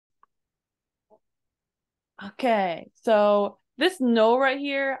Okay, so this no right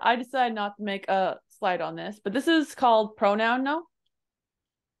here, I decided not to make a slide on this, but this is called pronoun no,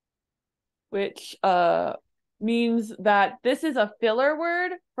 which means that this is a filler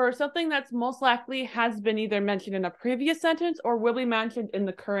word for something that's most likely has been either mentioned in a previous sentence or will be mentioned in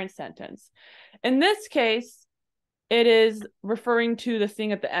the current sentence. In this case, it is referring to the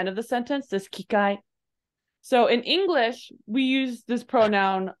thing at the end of the sentence, this kikai. So in English, we use this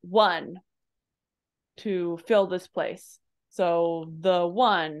pronoun one to fill this place. So the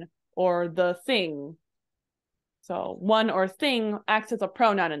one or the thing. So one or thing acts as a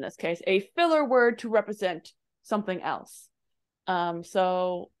pronoun in this case, a filler word to represent something else.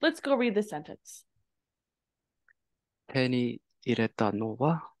 So let's go read the sentence. 手に入れたの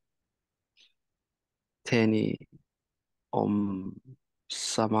は手に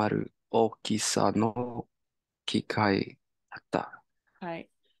収まる大きさの機械だった。Right.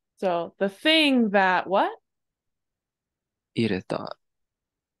 So the thing that what? 入れた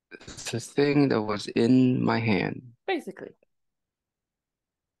the thing that was in my hand. Basically.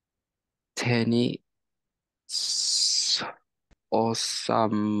 手に収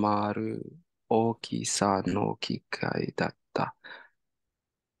まる大きさの機械だった。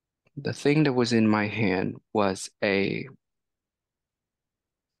The thing that was in my hand was a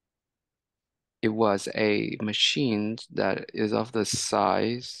machine that is of the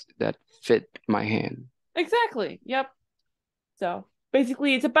size that fit my hand. Exactly. Yep. So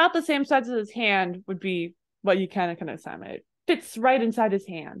basically it's about the same size as his hand would be what you kind of assign it. It fits right inside his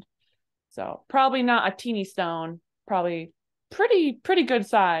hand. So probably not a teeny stone, probably pretty good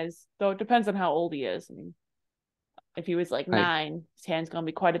size, though it depends on how old he is. I mean, if he was like I 9, his hand's gonna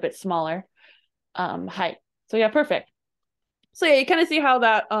be quite a bit smaller. Height. So yeah, perfect. So yeah, you kind of see how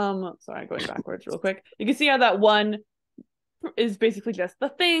that sorry, going backwards real quick. You can see how that one is basically just the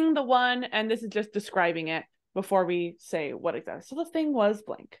thing, the one, and this is just describing it before we say what exactly. So the thing was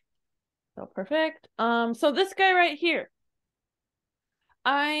blank. So perfect. So this guy right here,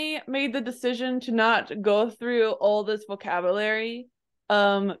 I made the decision to not go through all this vocabulary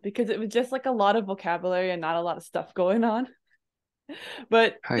because it was just like a lot of vocabulary and not a lot of stuff going on.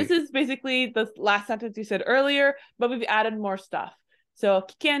 But this I is basically the last sentence you said earlier, but we've added more stuff. So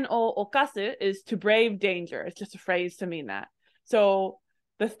kiken o okasu is to brave danger. It's just a phrase to mean that. So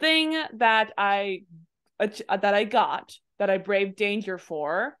the thing that I got that I braved danger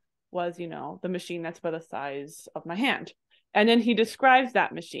for was, the machine that's by the size of my hand. And then he describes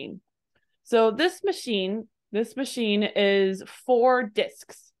that machine. So this machine is 4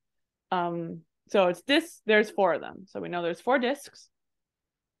 discs. So it's this, there's 4 of them. So we know there's 4 discs.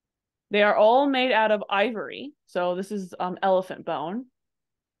 They are all made out of ivory. So this is elephant bone.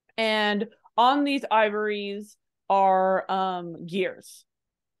 And on these ivories are gears.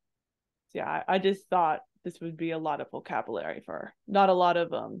 So yeah, I just thought this would be a lot of vocabulary for not a lot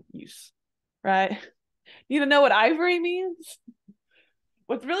of use, right? You don't know what ivory means?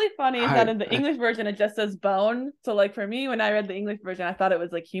 What's really funny is that I in the I English version it just says bone. So like for me, when I read the English version, I thought it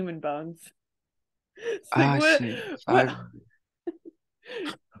was like human bones. It's like I see. what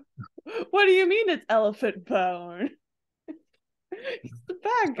what do you mean it's elephant bone? He's the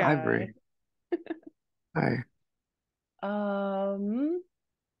bad guy. Ivory. I Do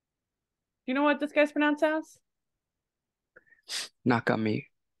you know what this guy's pronounced as? Nakami.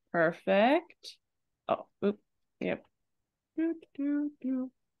 Perfect. Oh, oop. Yep.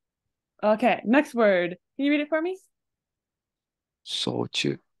 Okay, next word. Can you read it for me?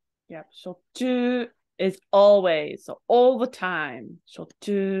 Sochu. Yep. Shochu is always, so all the time.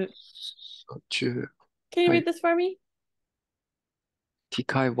 Shochu. Sochu. Can you read はい。this for me? 機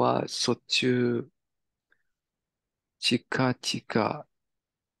械はしょっちゅうチカチカ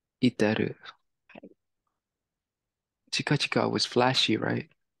いてる。Chika chika was flashy, right?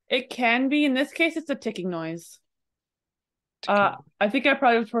 It can be. In this case, it's a ticking noise. Ticking. I think I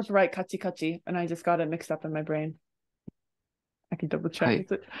probably was supposed to write kachi kachi, and I just got it mixed up in my brain. I can double check. はい。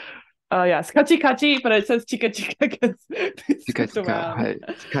Oh yeah, it's kachi kachi, but it says chika chika because they チカ switched チカ。は around. い。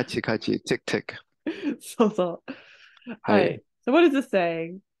チカチカチ。tick tick. So. はい。Hi. So what is this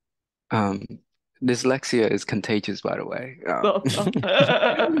saying? Um, dyslexia is contagious, by the way. So.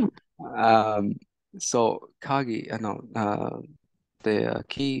 Um, so kagi, the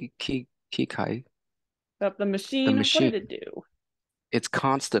key kai, The the machine, what did machine, it do? is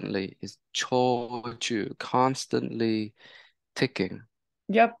choju, constantly ticking.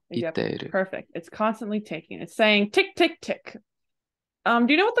 Yep. いている. Perfect. It's constantly ticking. It's saying tick, tick, tick. Do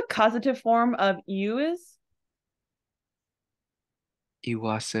you know what the causative form of you is? 言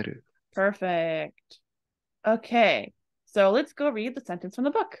わせる. Perfect. Okay. So let's go read the sentence from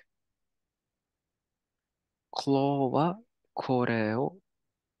the book. クローはこれを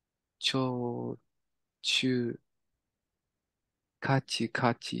ち中カチ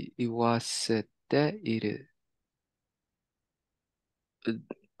カチ言わせている。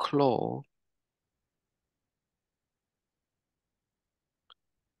クロ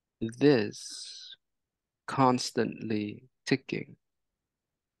ー this constantly ticking.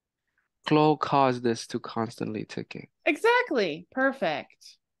 Claw caused this to constantly ticking. Exactly.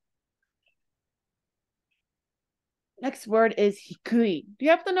 Perfect. Next word is hikui. Do you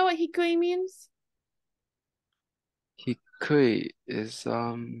happen to know what hikui means? Hikui is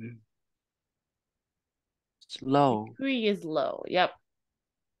slow. Hikui is low. Yep.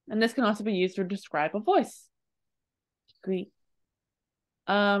 And this can also be used to describe a voice. Hikui.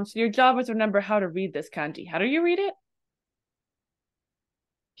 So your job is to remember how to read this kanji. How do you read it?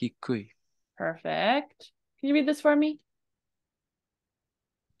 Hikui. Perfect. Can you read this for me?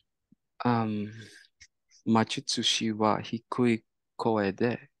 魔術師は低い声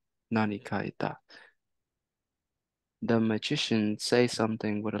で何か言った。The magician says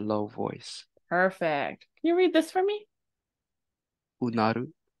something with a low voice. Perfect. Can you read this for me? うな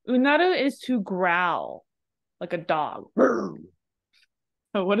る Unaru is to growl like a dog.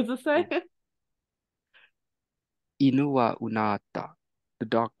 So what does it say? 犬はうなった。The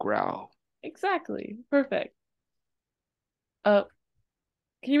dog growl. Exactly. Perfect. Can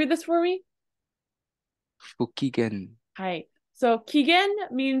you read this for me? 不機嫌 Hi. So kigen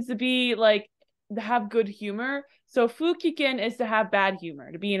means to be like to have good humor. So fukigen is to have bad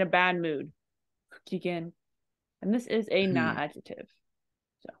humor, to be in a bad mood. Fukigen. And this is a not adjective.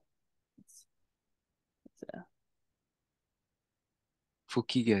 So it's a 不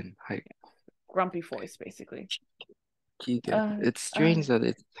機嫌。はい。 grumpy voice, basically. 機嫌. It's strange that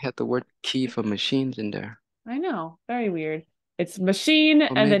it had the word key for machines in there. I know. Very weird. It's machine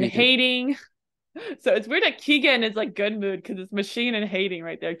Or and then maybe they- hating. So it's weird that Kigen is like good mood because it's machine and hating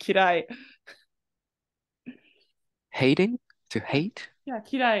right there. Kirai. hating? To hate? Yeah,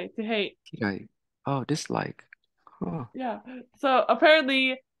 kirai, to hate. Kirai. Oh, dislike. Huh. Yeah. So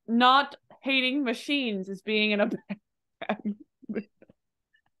apparently not hating machines is being in a bad mood.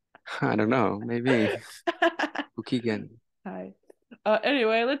 I don't know. Maybe. 不機嫌. Hi.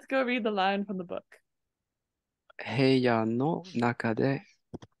 Anyway, let's go read the line from the book. 部屋の中で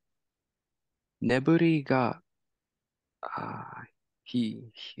眠りがひ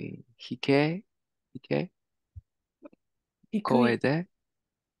け声で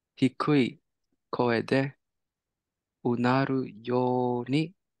低い声でうなるよう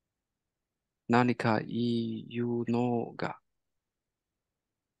に何か言うのが、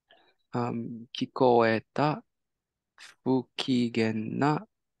聞こえた不機嫌な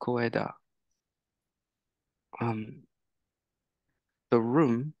声だ。The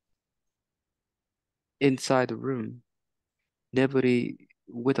room, inside the room, nobody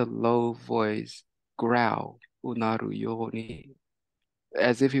with a low voice growl, うなるように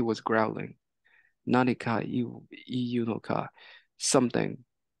as if he was growling. 何か言うのか something,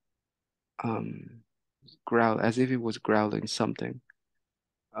 growl, as if he was growling something.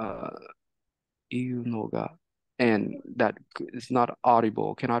 言うのが and that is not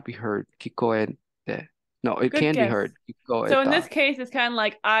audible, cannot be heard. 聞こえて No, it Good can be guess. heard. 聞こえ So in た this case, it's kind of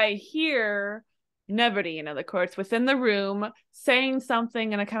like I hear Nebody, in other quotes, within the room saying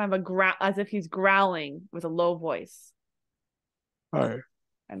something in a kind of a growl, as if he's growling with a low voice. Right.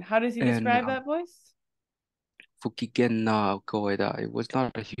 And how does he describe that voice? 不機嫌な声だ. It was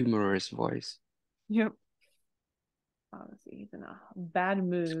not a humorous voice. Yep. Oh, let's see. He's in a bad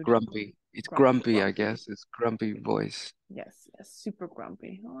mood. It's grumpy. It's grumpy, I guess. It's grumpy voice. Yes, super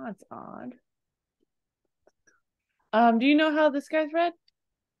grumpy. Oh, that's odd. Do you know how this guy's read?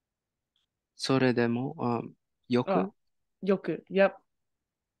 それでも、よく Yoku. Yep.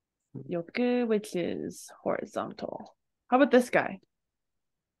 Yoku, which is horizontal. How about this guy?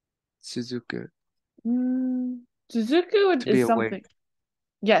 続く Suzuku to be is something. awake.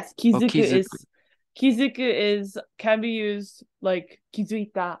 Yes, kizuku kizuku. is can be used like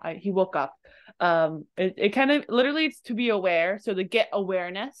kizuita. He woke up. It kind of literally it's to be aware. So to get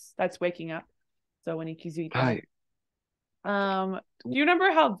awareness, that's waking up. So when he kizuita. はい。 Do you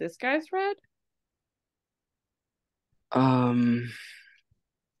remember how this guy's read?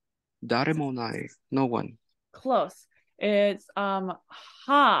 誰もない No one. Close. It's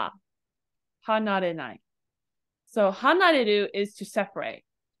hanarenai. So hanareru is to separate.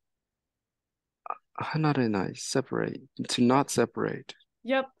 離れない separate. To not separate.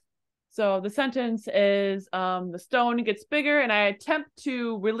 Yep. So the sentence is the stone gets bigger and I attempt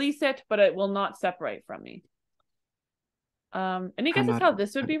to release it, but it will not separate from me. Any guesses how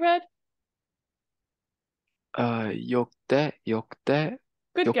this would be read? Yokute, yokute,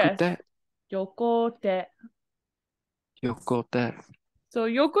 Good guess. yokute, Yokote. yokote. So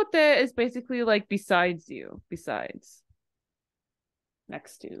yokote is basically like besides you, besides,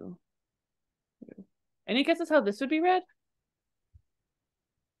 next to you. Any guesses how this would be read?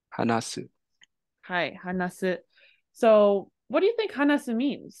 Hanasu. Hi, hanasu. So what do you think hanasu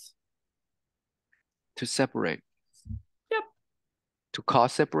means? To separate. Yep. To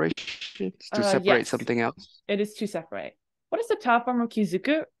cause separation? To separate Yes. something else? It is to separate. What is the top form of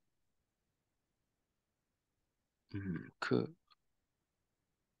kizuku? Ku.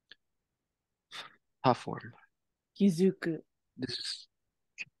 Top form. Kizuku. This is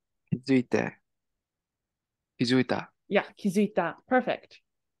気づいて。気づいた。Yeah, kizuita. Perfect.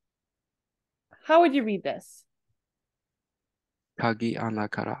 How would you read this? 鍵穴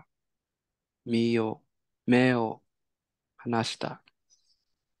から目を離した。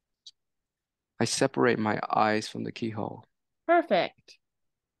I separate my eyes from the keyhole. Perfect.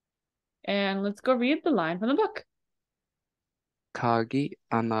 And let's go read the line from the book. 鍵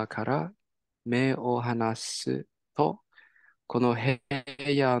穴から目を離すと、この部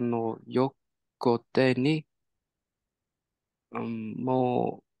屋の横手に、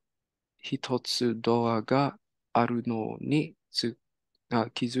もう一つドアがあるのに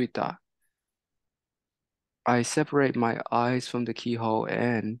気づいた。I separate my eyes from the keyhole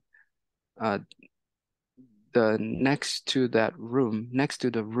and the next to the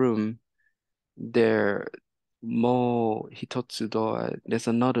room, there there's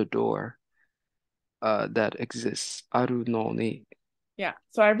another door that exists. あるのに Yeah.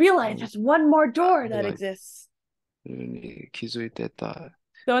 So I realized there's one more door that exists. 気づいてた。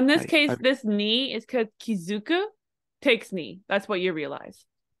 So in this case, this ni is because kizuku takes ni. That's what you realize.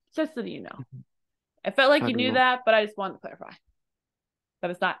 Just so that you know. I felt like you knew that, but I just wanted to clarify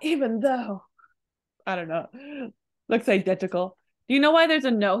that it's not, even though, I don't know, looks identical. Do you know why there's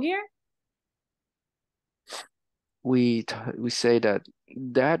a no here? We say that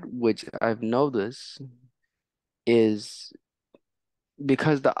which I've noticed is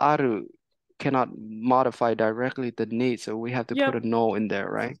because the aru cannot modify directly the need, so we have to put a no in there,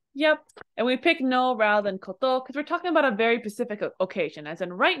 right? Yep. And we pick no rather than koto because we're talking about a very specific occasion, as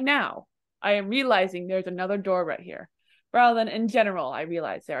in right now, I am realizing there's another door right here, rather than in general, I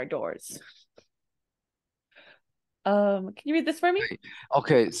realize there are doors. Can you read this for me?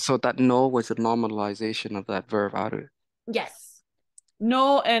 Okay, so that no was a normalization of that verb aru. Yes.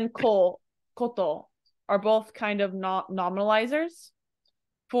 No and koto are both kind of nominalizers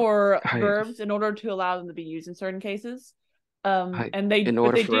for verbs in order to allow them to be used in certain cases. And they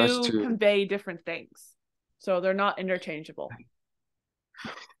do convey different things. So they're not interchangeable.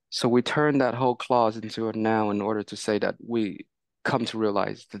 So we turn that whole clause into a noun in order to say that we come to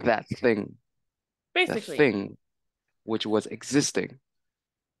realize that thing. Basically. That thing which was existing.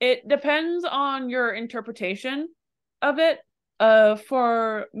 It depends on your interpretation of it.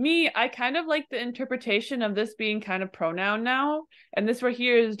 For me, I kind of like the interpretation of this being kind of pronoun now. And this right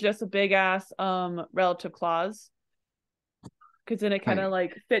here is just a big ass relative clause. Because then it kind of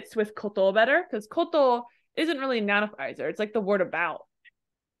like fits with koto better. Because koto isn't really a nounifier. It's like the word about.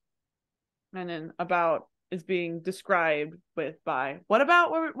 And then about is being described by what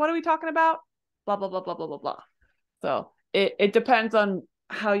about? What are we talking about? Blah, blah, blah, blah, blah, blah, blah. So it depends on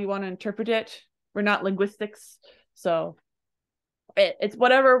how you want to interpret it. We're not linguistics. So it's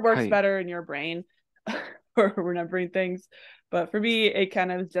whatever works better in your brain for remembering things. But for me, it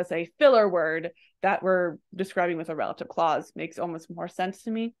kind of is just a filler word that we're describing with a relative clause. Makes almost more sense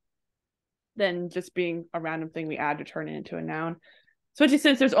to me than just being a random thing we add to turn it into a noun. Especially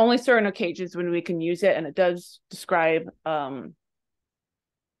since there's only certain occasions when we can use it, and it does describe some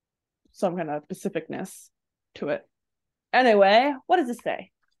kind of specificness to it. Anyway, what does this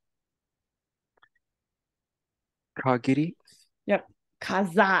say? Kagiri? Yep.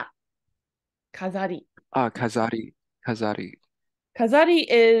 Kazari. Kazari. Kazari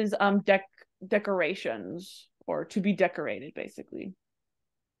is decorations, or to be decorated, basically.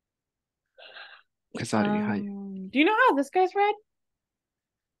 Kazari, do you know how this guy's read?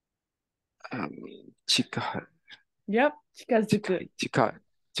 Yep, chikazuku.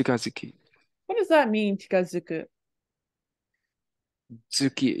 Chikazuki. What does that mean, chikazuku?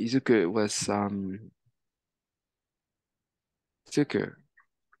 Zuku was Zuku.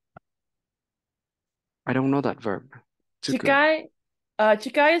 I don't know that verb. Chikai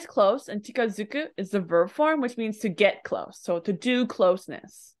is close, and chikazuku is the verb form, which means to get close. So to do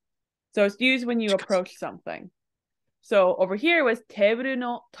closeness. So it's used when you approach something. So over here was teburu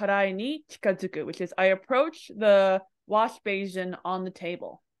no tarai ni chikazuku, which is I approach the wash basin on the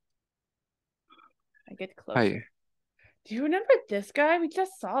table. I get closer. はい。 Do you remember this guy? We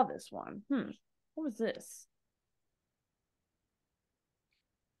just saw this one. What was this?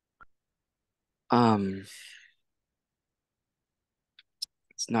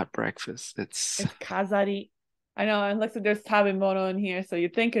 It's not breakfast. It's It's kazari. I know, it looks like there's tabemono in here, so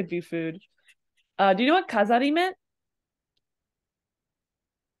you'd think it'd be food. Do you know what kazari meant?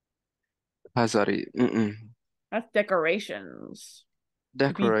 kazari. That's decorations. To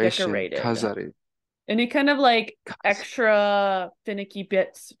be Decoration, decorated. kazari. Any kind of like extra finicky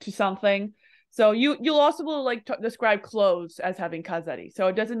bits to something. So you'll also like describe clothes as having kazari. So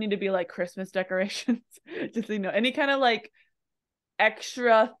it doesn't need to be like Christmas decorations. Just any kind of like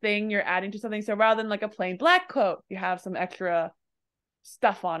extra thing you're adding to something. So rather than like a plain black coat, you have some extra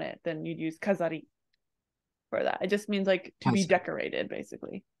stuff on it, then you'd use kazari for that. It just means like to be decorated,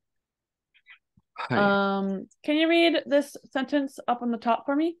 basically. はい。Can you read this sentence up on the top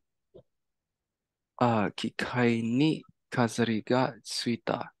for me? 機械に飾りがつい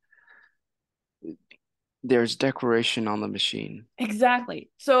た. There's decoration on the machine. Exactly.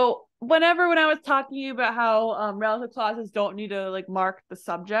 So when I was talking about how relative clauses don't need to like mark the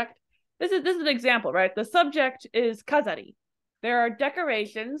subject, this is an example, right? The subject is kazari. There are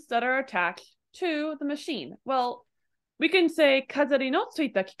decorations that are attached to the machine. Well, we can say kazari no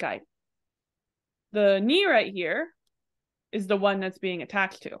tsuita kikai. The ni right here is the one that's being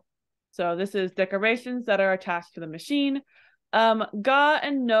attached to. So this is decorations that are attached to the machine. Ga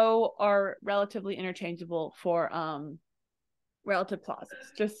and no are relatively interchangeable for relative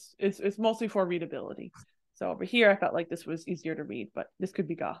clauses. Just it's mostly for readability. So over here, I felt like this was easier to read, but this could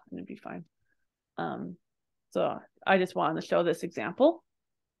be ga and it'd be fine. So I just wanted to show this example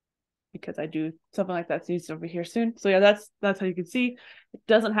because I do something like that's used over here soon. So yeah, that's how you can see. It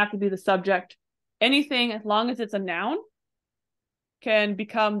doesn't have to be the subject. Anything, as long as it's a noun, can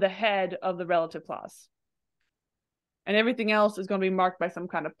become the head of the relative clause. And everything else is going to be marked by some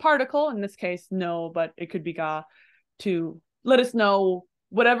kind of particle. In this case, no, but it could be ga to let us know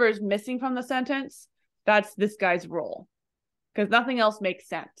whatever is missing from the sentence, that's this guy's role. Because nothing else makes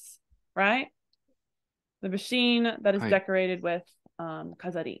sense, right? The machine that is decorated with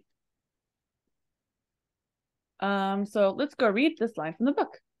kazari. So let's go read this line from the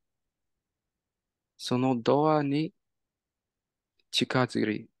book. そのドアに近づ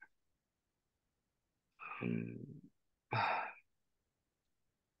り、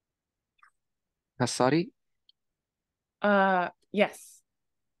飾り Yes.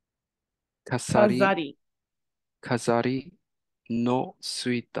 飾り Kazari. 飾りの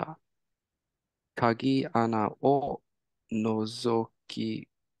ついた鍵穴を覗き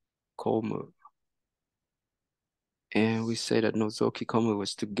込む. And we say that nozoki komu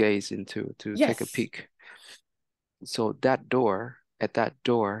was to gaze into, to Yes. take a peek. So that door, at that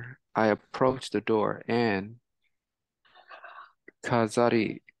door, I approached the door and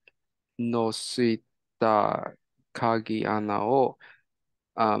kazari no suita kagi ana o,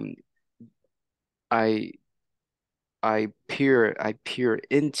 I peered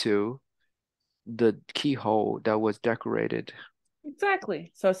into the keyhole that was decorated.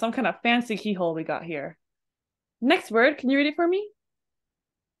 Exactly. So some kind of fancy keyhole we got here. Next word, can you read it for me?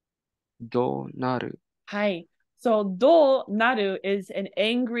 Do naru. Hi. So do naru is an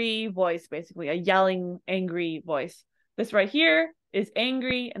angry voice, basically a yelling, angry voice. This right here is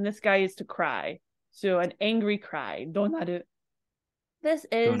angry, and this guy is to cry. So an angry cry. Do naru. This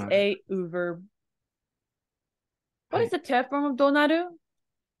is a verb. What is the te form of do naru?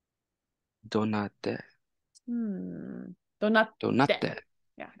 Donate. Donate.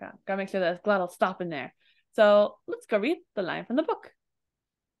 Yeah, gotta make sure that glottal stop in there. So let's go read the line from the book.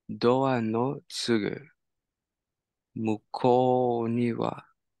 ドアのすぐ向こうには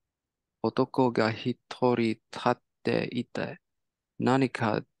男が一人立っていて何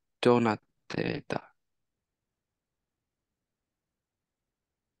か怒鳴っていた。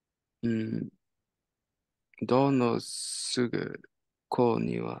ドのすぐこう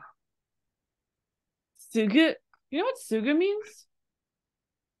には Sugu. You know what sugu means?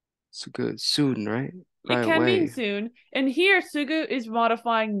 すぐ soon, right? It Right can away. mean soon. And here, sugu is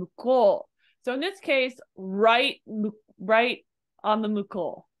modifying muko. So in this case, right on the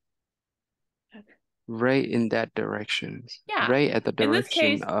muko. Right in that direction. Yeah. Right at the In this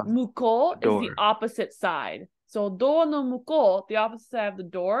direction case, of muko the is the opposite side. So do no muko, the opposite side of the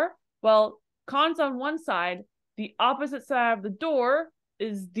door. Well, kan's on one side. The opposite side of the door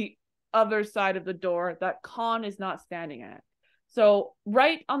is the other side of the door that kan is not standing at. So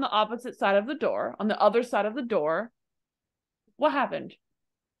right on the opposite side of the door, on the other side of the door, what happened?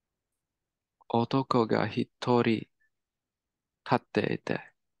 男が一人立っていて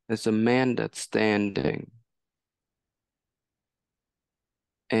It's a man that's standing.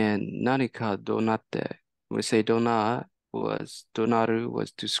 And nanika donate. We say donaru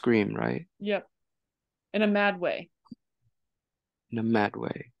was to scream, right? Yep. In a mad way. In a mad way.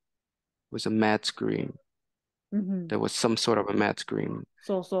 It was a mad scream. There was some sort of a mad scream.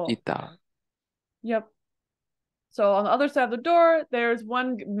 So. Ita. Yep. So on the other side of the door, there's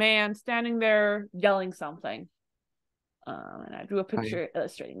one man standing there yelling something. And I drew a picture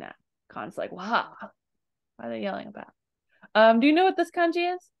illustrating that. Khan's like, wow, what are they yelling about? Do you know what this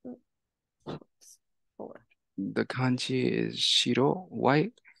kanji is? Forward. The kanji is shiro,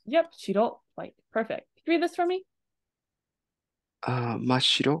 white. Yep, shiro, white. Perfect. Can you read this for me?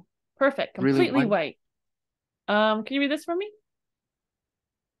 Mashiro. Perfect. Completely Really white. Can you read this for me?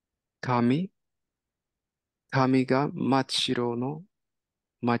 Kami. Kami ga machiro no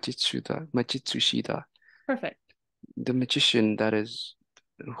machitsushida. Perfect. The magician that is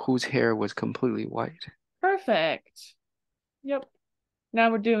whose hair was completely white. Perfect. Yep.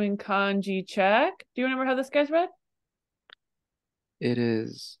 Now we're doing kanji check. Do you remember how this guy's read? It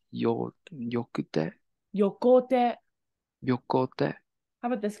is yokute. Yokote. Yokote. How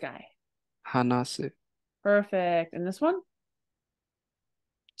about this guy? Hanasu. Perfect. And this one?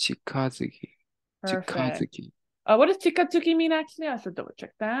 Chikazuki. Perfect. Chikazuki. What does chikatsuki mean actually? I should double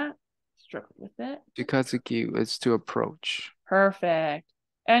check that. Struggle with it. Chikazuki is to approach. Perfect.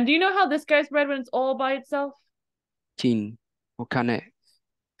 And do you know how this guy's read when it's all by itself? Kin. Or kane.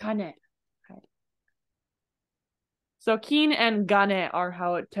 Kane. Okay. So kin and gane are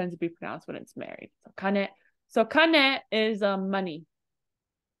how it tends to be pronounced when it's married. So kane. So kane is money.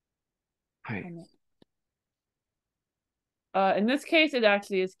 Kane. In this case, it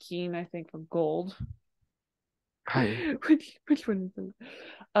actually is kin, I think, for gold. Hi. Which one is it?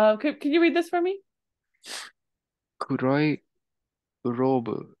 Can you read this for me? Kuroi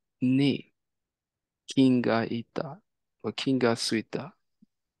robe ni kin ga ita. Or kin ga suita.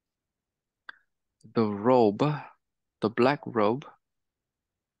 The robe, the black robe,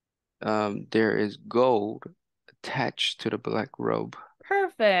 there is gold attached to the black robe.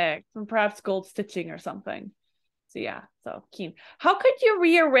 Perfect. And perhaps gold stitching or something. So yeah, so kin. How could you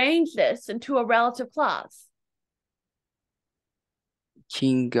rearrange this into a relative clause?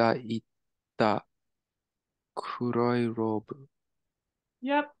 Kin ga ita kuroi robe.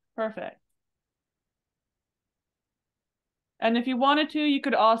 Yep, perfect. And if you wanted to, you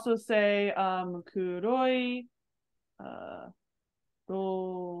could also say kuroi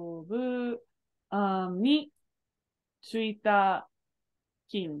robu ni tsuita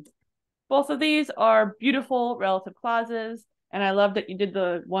kin. Both of these are beautiful relative clauses, and I love that you did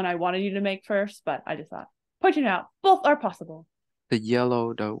the one I wanted you to make first, but I just thought, pointing out, both are possible. The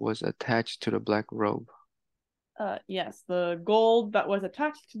yellow that was attached to the black robe. Yes, the gold that was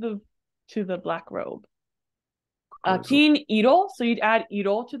attached to the black robe. Kin iro, so you'd add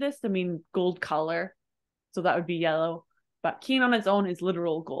iro to this to mean gold color, so that would be yellow. But kin on its own is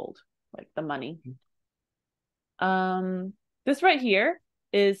literal gold, like the money. This right here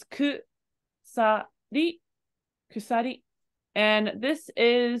is kusari, and this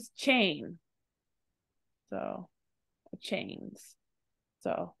is chain. So chains.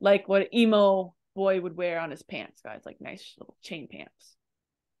 So like what an emo boy would wear on his pants, guys, like nice little chain pants.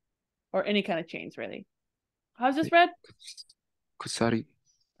 Or any kind of chains, really. How's this read? Kusari.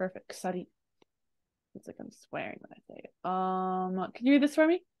 Perfect. Kusari. It's like I'm swearing when I say it. Can you read this for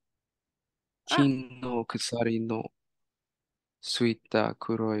me? Kin no kusari no suita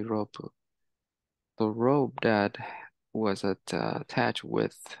kuroi robe. The robe that was attached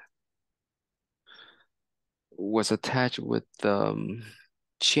with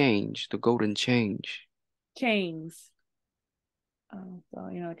change, the golden change. Chains. So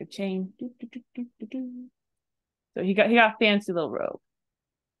like a chain. So he got a fancy little robe.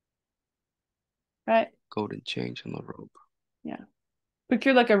 Right? Golden change on the robe. Yeah.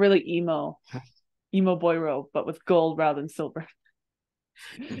 Picture like a really emo boy robe, but with gold rather than silver.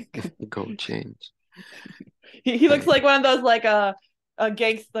 Gold change. He looks like one of those like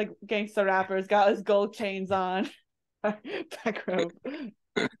gangster rappers, got his gold chains on. Back robe.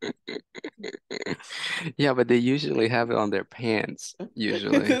 Yeah, but they usually have it on their pants,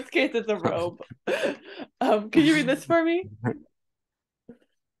 usually. In this case, it's a robe. Can you read this for me?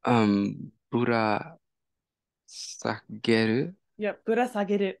 Bura sageru. Yep,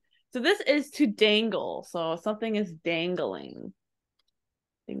 burasageru. So this is to dangle. So something is dangling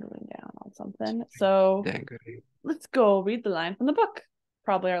down on something. So let's go read the line from the book.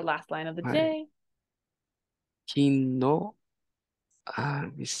 Probably our last line of the day. Kin no.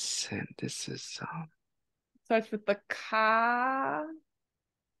 Let me send this is starts with the ka.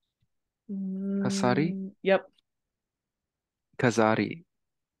 Kasari? Yep. Kazari.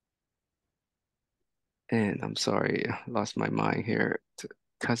 And I'm sorry, I lost my mind here.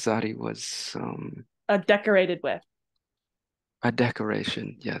 Kazari was Decorated with. a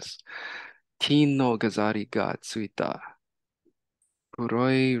decoration, yes. Kin no gazari ga tsuita.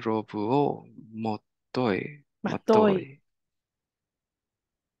 Kuroi robu o motoi. Matoi. Matoi.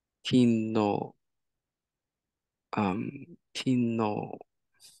 Kin no um kin no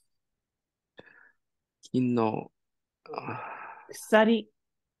kin no Kusari.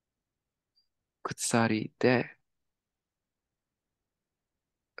 kutsari de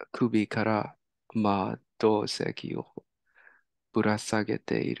kubi kara madoseki o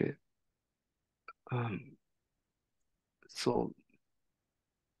burasagete iru. So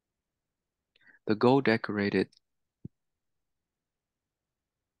the gold decorated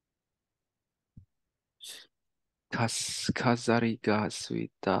kazari ga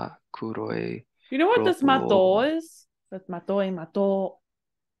suita kuroi You know what this robu mato o is? That's matoi, mato.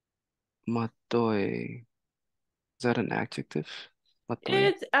 matoi. Is that an adjective? Matoi?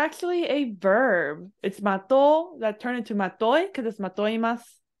 It's actually a verb. It's mato that turned into matoi because it's matoimasu.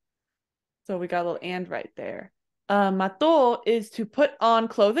 So we got a little and right there. Mato is to put on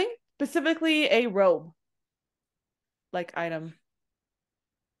clothing, specifically a robe like item.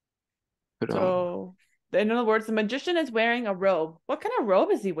 Put on. So, in other words, the magician is wearing a robe. What kind of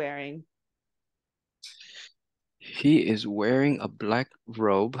robe is he wearing? He is wearing a black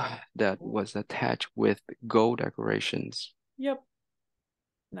robe that was attached with gold decorations. Yep.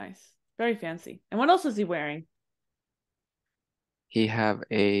 Nice. Very fancy. And what else is he wearing? He have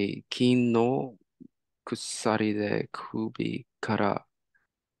a kin no kusari de kubi kara.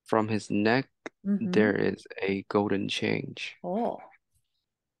 From his neck, there is a golden change. Oh.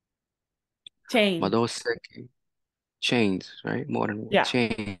 Chain. Madoseki. Chains, right? Modern Yeah.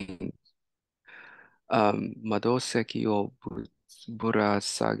 chains. Madoseki o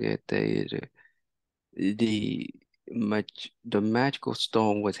burasagete iru. The the magical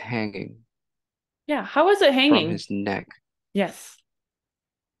stone was hanging Yeah. How is it from hanging? his neck. Yes.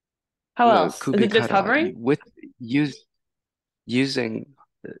 How else? Is it just Kubikara hovering? with using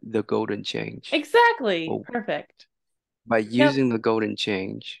the golden change. Exactly. Or Perfect. by Yep. using the golden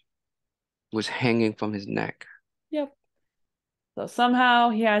change was hanging from his neck. Yep. So somehow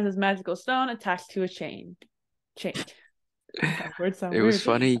he has his magical stone attached to a chain. Chain. That word sound It was weird.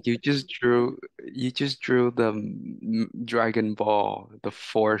 funny. You just drew the Dragon Ball, the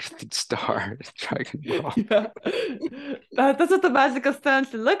fourth star Dragon Ball. Yeah. That's what the magical stone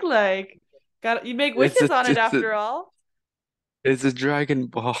should look like. Got you make It's wishes a on it it's a after all. it's a Dragon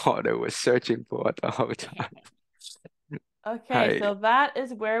Ball that we're searching for the whole time. Okay, Hi. so that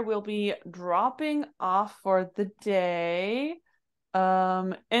is where we'll be dropping off for the day.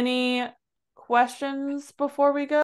 Any questions before we go?